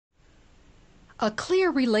A clear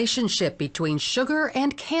relationship between sugar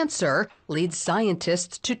and cancer leads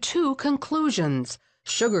scientists to two conclusions.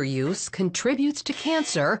 Sugar use contributes to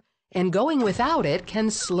cancer, and going without it can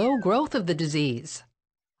slow growth of the disease.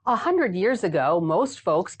 100 years ago, most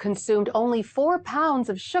folks consumed only 4 pounds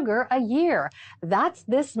of sugar a year. That's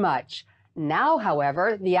this much. Now,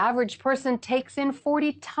 however, the average person takes in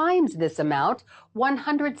 40 times this amount,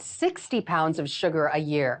 160 pounds of sugar a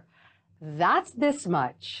year. That's this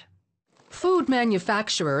much. Food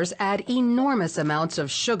manufacturers add enormous amounts of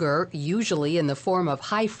sugar, usually in the form of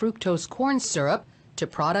high fructose corn syrup, to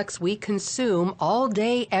products we consume all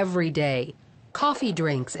day, every day. Coffee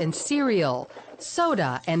drinks and cereal,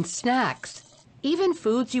 soda and snacks. Even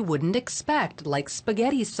foods you wouldn't expect, like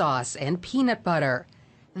spaghetti sauce and peanut butter.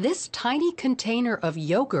 This tiny container of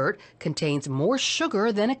yogurt contains more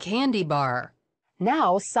sugar than a candy bar.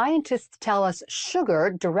 Now, scientists tell us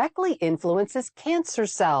sugar directly influences cancer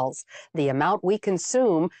cells. The amount we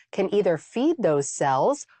consume can either feed those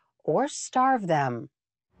cells or starve them.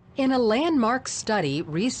 In a landmark study,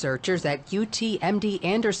 researchers at UT-MD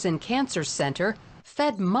Anderson Cancer Center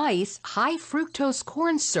fed mice high fructose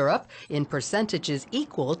corn syrup in percentages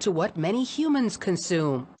equal to what many humans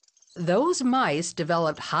consume. Those mice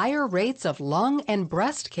developed higher rates of lung and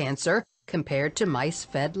breast cancer compared to mice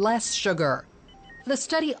fed less sugar. The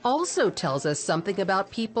study also tells us something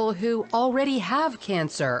about people who already have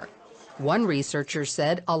cancer. One researcher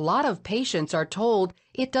said a lot of patients are told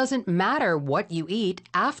it doesn't matter what you eat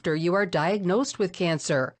after you are diagnosed with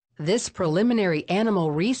cancer. This preliminary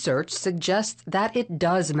animal research suggests that it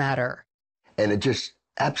does matter. And it just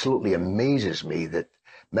absolutely amazes me that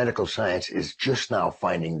medical science is just now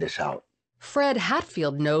finding this out. Fred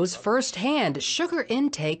Hatfield knows firsthand sugar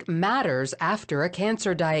intake matters after a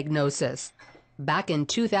cancer diagnosis. Back in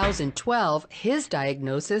 2012, his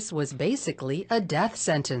diagnosis was basically a death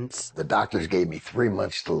sentence. The doctors gave me 3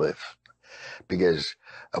 months to live because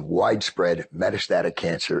of widespread metastatic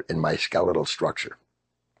cancer in my skeletal structure.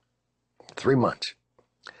 3 months.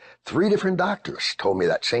 3 different doctors told me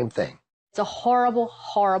that same thing. It's a horrible,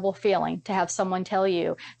 horrible feeling to have someone tell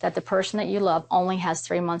you that the person that you love only has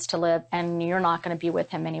 3 months to live and you're not going to be with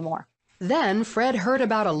him anymore. Then Fred heard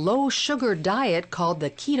about a low-sugar diet called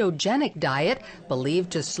the ketogenic diet,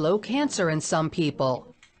 believed to slow cancer in some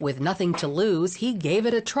people. With nothing to lose, he gave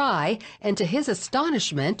it a try, and to his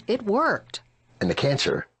astonishment, it worked. And the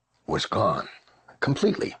cancer was gone,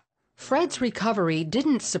 completely. Fred's recovery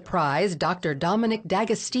didn't surprise Dr. Dominic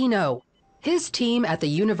D'Agostino. His team at the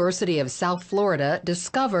University of South Florida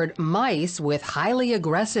discovered mice with highly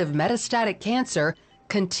aggressive metastatic cancer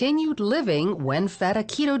continued living when fed a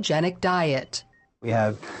ketogenic diet. We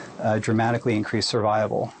have dramatically increased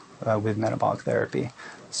survival with metabolic therapy.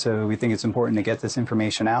 So we think it's important to get this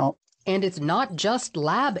information out. And it's not just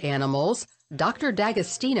lab animals. Dr.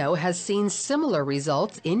 D'Agostino has seen similar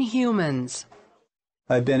results in humans.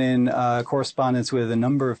 I've been in correspondence with a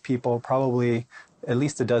number of people, probably at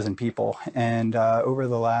least a dozen people, and over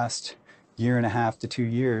the last 1.5 to 2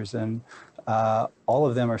 years, and all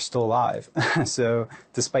of them are still alive, so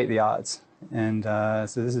despite the odds. And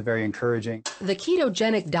so this is very encouraging. The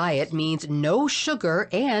ketogenic diet means no sugar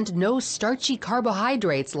and no starchy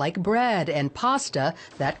carbohydrates like bread and pasta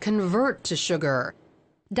that convert to sugar.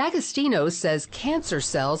 D'Agostino says cancer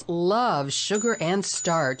cells love sugar and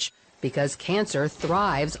starch because cancer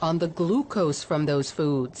thrives on the glucose from those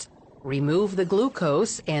foods. Remove the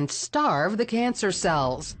glucose and starve the cancer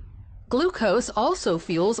cells. Glucose also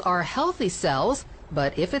fuels our healthy cells,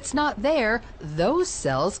 but if it's not there, those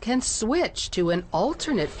cells can switch to an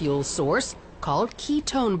alternate fuel source called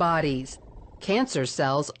ketone bodies. Cancer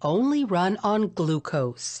cells only run on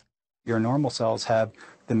glucose. Your normal cells have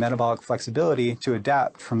the metabolic flexibility to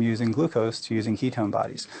adapt from using glucose to using ketone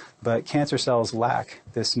bodies, but cancer cells lack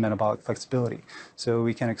this metabolic flexibility, so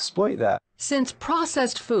we can exploit that. Since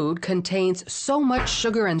processed food contains so much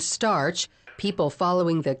sugar and starch, people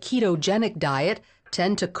following the ketogenic diet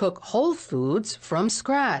tend to cook whole foods from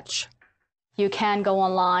scratch. You can go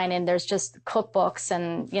online and there's just cookbooks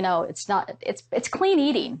and, you know, it's clean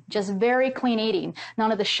eating, just very clean eating.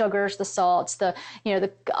 None of the sugars, the salts, the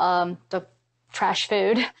trash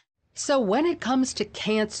food. So when it comes to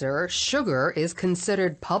cancer, sugar is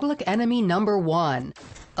considered public enemy number 1.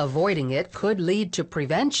 Avoiding it could lead to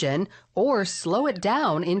prevention or slow it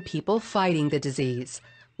down in people fighting the disease.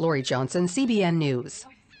 Lori Johnson, CBN News.